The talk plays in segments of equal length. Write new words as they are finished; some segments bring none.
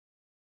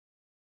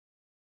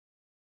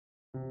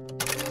Novena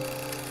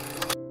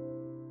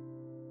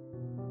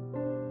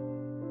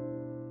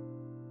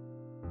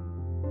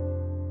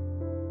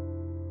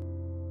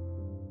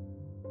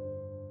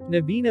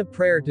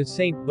Prayer to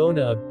Saint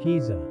Bona of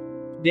Pisa.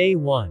 Day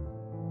 1.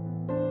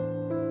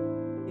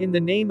 In the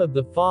name of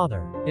the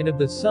Father, and of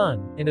the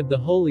Son, and of the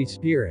Holy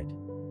Spirit.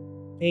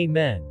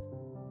 Amen.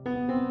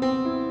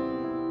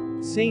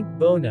 Saint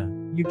Bona,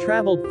 you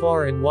traveled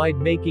far and wide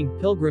making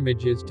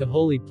pilgrimages to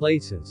holy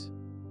places.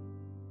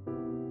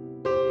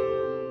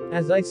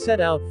 As I set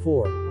out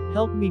for,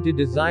 help me to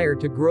desire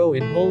to grow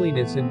in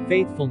holiness and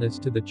faithfulness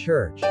to the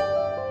Church.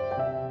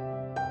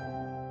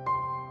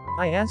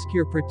 I ask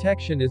your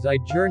protection as I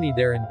journey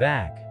there and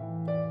back.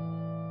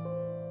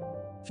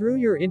 Through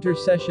your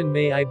intercession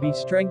may I be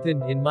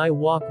strengthened in my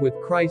walk with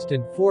Christ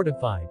and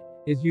fortified,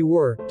 as you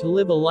were, to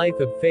live a life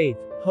of faith,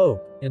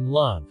 hope, and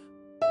love.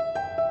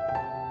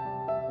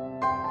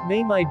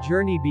 May my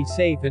journey be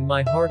safe and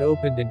my heart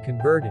opened and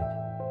converted.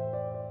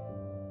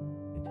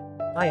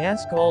 I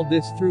ask all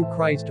this through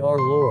Christ our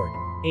Lord.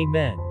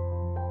 Amen.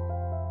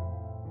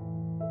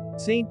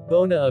 Saint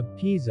Bona of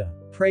Pisa,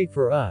 pray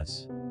for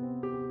us.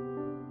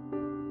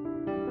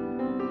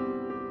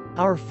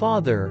 Our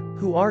Father,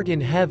 who art in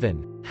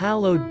heaven,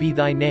 hallowed be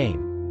thy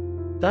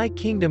name. Thy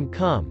kingdom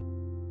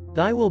come.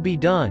 Thy will be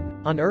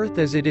done, on earth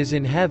as it is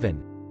in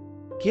heaven.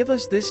 Give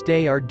us this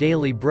day our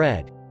daily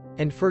bread,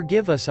 and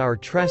forgive us our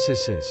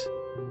trespasses,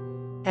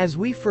 as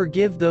we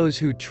forgive those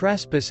who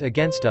trespass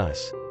against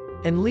us.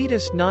 And lead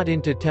us not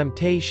into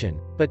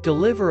temptation, but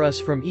deliver us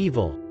from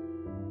evil.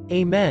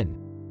 Amen.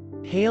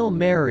 Hail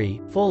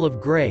Mary, full of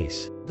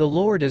grace, the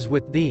Lord is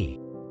with thee.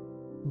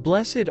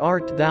 Blessed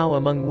art thou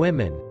among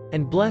women,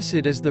 and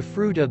blessed is the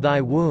fruit of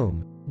thy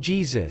womb,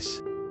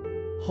 Jesus.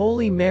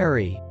 Holy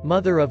Mary,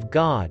 Mother of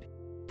God,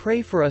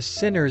 pray for us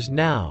sinners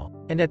now,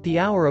 and at the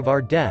hour of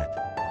our death.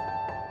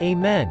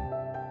 Amen.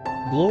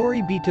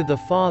 Glory be to the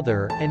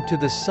Father, and to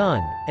the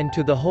Son, and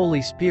to the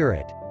Holy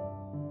Spirit.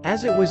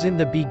 As it was in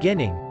the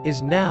beginning,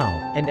 is now,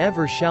 and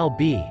ever shall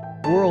be,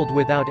 world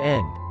without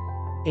end.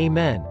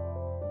 Amen.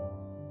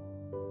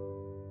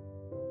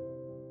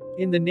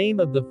 In the name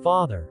of the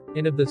Father,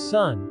 and of the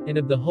Son, and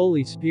of the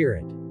Holy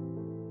Spirit.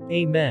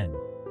 Amen.